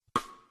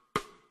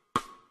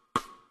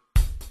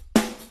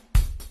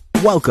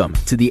Welcome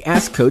to the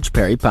Ask Coach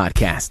Perry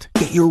podcast.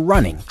 Get your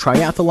running,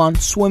 triathlon,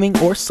 swimming,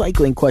 or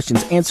cycling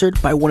questions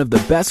answered by one of the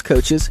best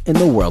coaches in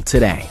the world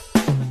today.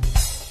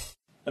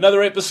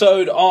 Another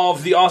episode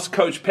of the Ask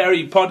Coach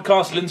Perry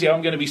podcast. Lindsay,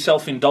 I'm going to be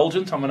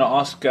self-indulgent. I'm going to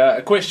ask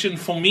a question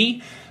for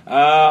me.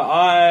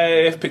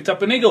 I have picked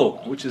up an eagle,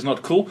 which is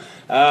not cool.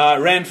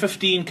 Ran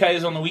 15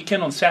 Ks on the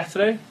weekend on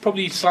Saturday,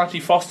 probably slightly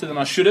faster than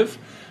I should have.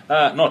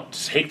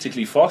 Not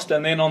hectically fast.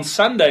 And then on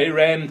Sunday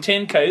ran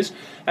 10 Ks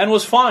and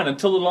was fine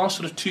until the last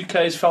sort of 2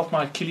 Ks. Felt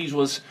my Achilles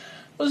was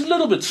a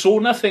little bit sore,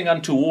 nothing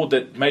untoward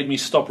that made me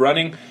stop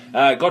running.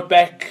 Got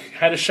back,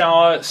 had a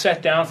shower,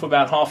 sat down for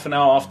about half an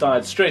hour after I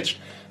had stretched,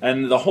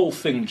 and the whole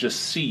thing just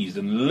seized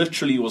and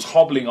literally was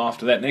hobbling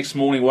after that. Next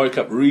morning, woke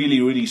up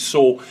really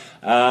sore.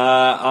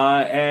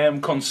 I am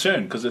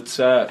concerned because it's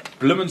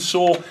blimmin'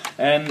 sore,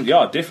 and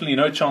yeah, definitely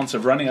no chance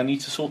of running. I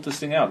need to sort this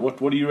thing out. What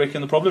do you reckon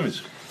the problem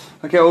is?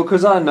 Okay, well,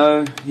 because I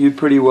know you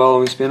pretty well,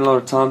 we spend a lot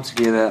of time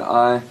together,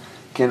 I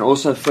can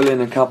also fill in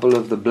a couple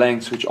of the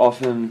blanks which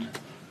often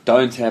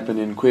don't happen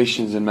in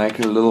questions and make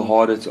it a little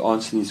harder to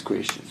answer these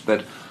questions.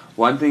 But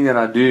one thing that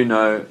I do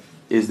know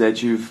is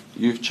that you've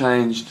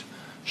changed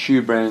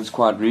shoe brands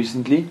quite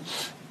recently,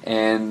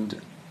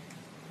 and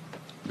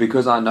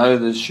because I know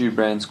the shoe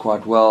brands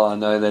quite well, I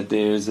know that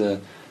there is a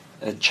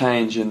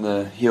change in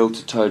the heel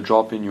to toe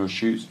drop in your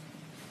shoes,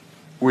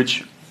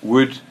 which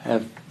would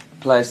have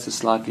placed a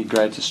slightly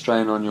greater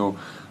strain on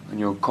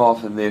your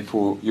calf and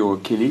therefore your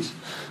Achilles.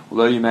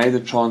 Although you made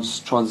the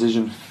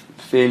transition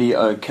fairly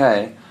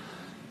okay,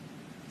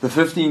 the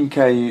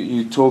 15K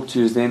you talk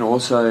to is then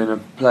also in a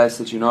place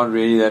that you're not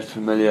really that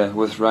familiar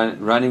with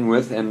running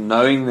with, and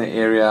knowing the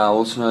area, I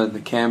also know that the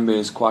camber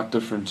is quite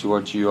different to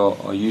what you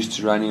are used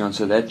to running on.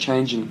 So that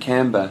change in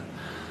camber,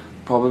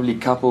 probably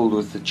coupled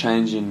with the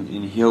change in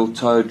heel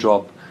toe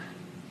drop,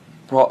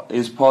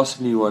 is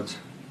possibly what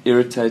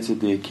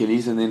irritated the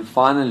Achilles. And then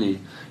finally,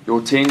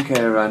 your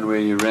 10K run where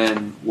you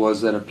ran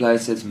was at a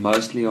place that's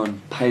mostly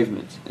on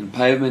pavement, and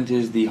pavement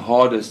is the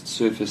hardest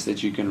surface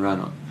that you can run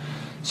on.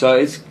 So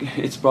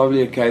it's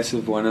probably a case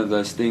of one of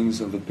those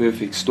things of the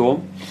perfect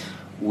storm,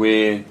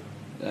 where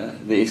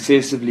the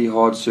excessively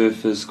hard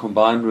surface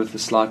combined with the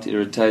slight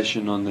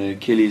irritation on the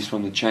Achilles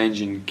from the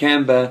change in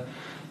camber,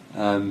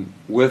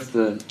 with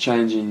the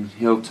change in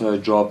heel toe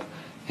drop,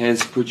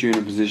 has put you in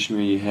a position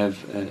where you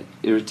have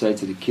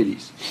irritated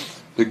Achilles.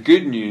 The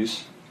good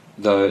news,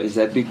 though, is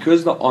that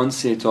because the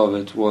onset of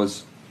it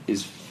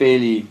is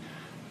fairly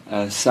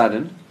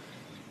sudden,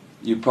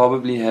 you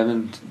probably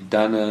haven't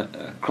done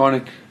a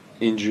chronic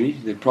injury.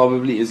 There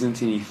probably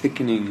isn't any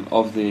thickening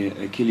of the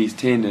Achilles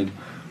tendon,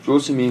 which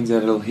also means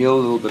that it'll heal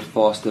a little bit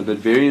faster. But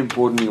very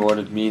importantly, what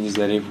it means is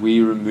that if we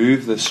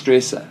remove the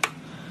stressor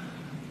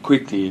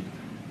quickly,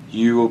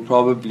 you will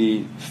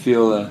probably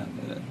feel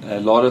a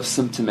lot of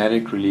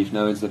symptomatic relief. In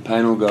other words, the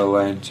pain will go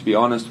away, and to be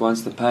honest,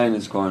 once the pain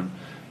is gone,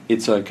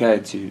 it's okay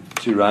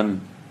to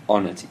run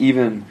on it.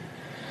 Even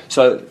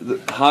so,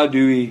 how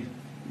do we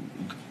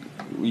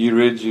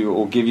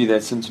give you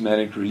that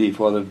symptomatic relief?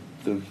 Well,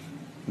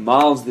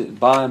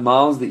 by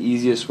miles the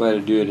easiest way to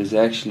do it is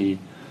actually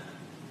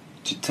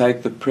to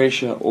take the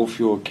pressure off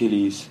your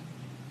Achilles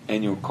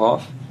and your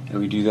calf, and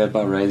we do that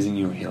by raising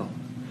your heel.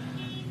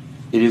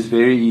 It is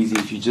very easy.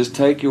 If you just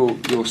take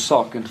your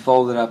sock and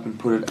fold it up and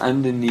put it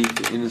underneath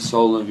the inner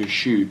sole of your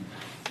shoe,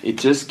 it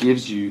just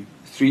gives you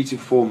 3 to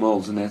 4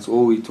 mils, and that's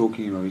all we're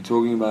talking about. We're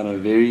talking about a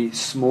very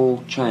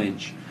small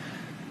change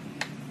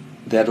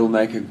that'll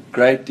make a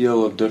great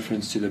deal of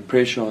difference to the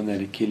pressure on that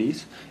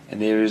Achilles,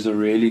 and there is a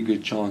really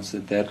good chance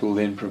that will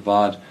then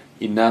provide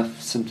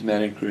enough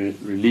symptomatic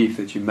relief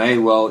that you may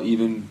well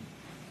even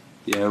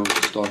be able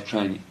to start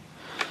training.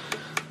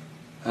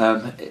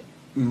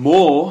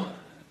 More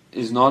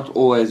is not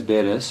always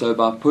better, so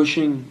by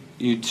pushing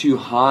you too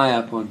high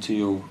up onto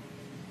your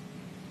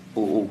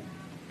or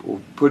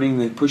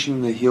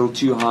pushing the heel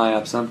too high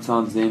up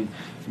sometimes then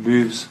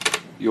moves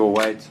your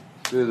weight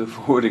further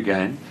forward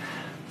again,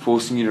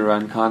 forcing you to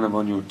run kind of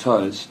on your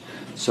toes.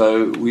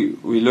 So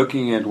we're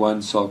looking at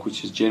one sock,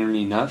 which is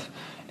generally enough.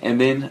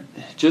 And then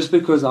just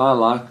because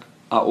I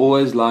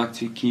always like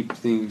to keep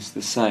things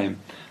the same,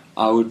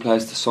 I would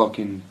place the sock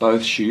in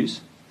both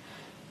shoes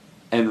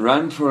and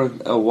run for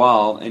a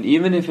while. And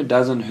even if it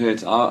doesn't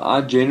hurt,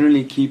 I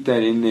generally keep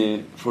that in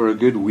there for a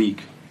good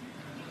week,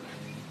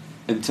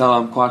 until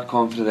I'm quite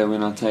confident that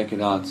when I take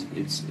it out,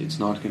 it's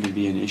not going to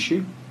be an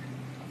issue.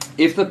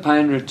 If the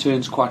pain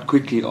returns quite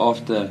quickly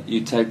after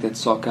you take that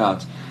sock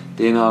out,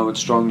 then I would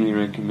strongly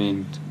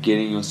recommend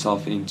getting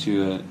yourself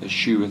into a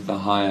shoe with a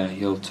higher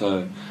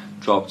heel-toe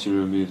drop to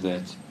remove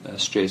that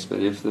stress. But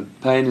if the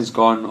pain is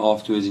gone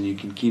afterwards and you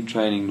can keep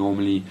training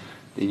normally,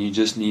 then you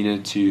just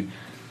needed to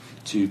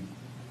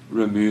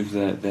remove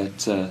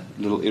that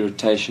little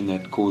irritation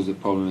that caused the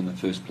problem in the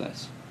first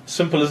place.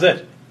 Simple as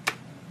that.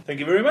 Thank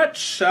you very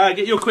much.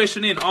 Get your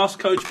question in,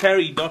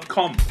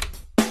 askcoachperry.com.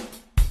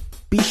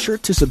 Be sure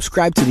to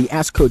subscribe to the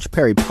Ask Coach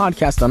Perry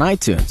podcast on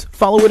iTunes,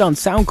 follow it on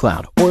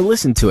SoundCloud, or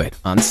listen to it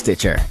on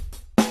Stitcher.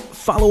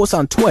 Follow us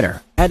on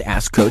Twitter at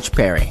Ask Coach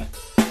Perry.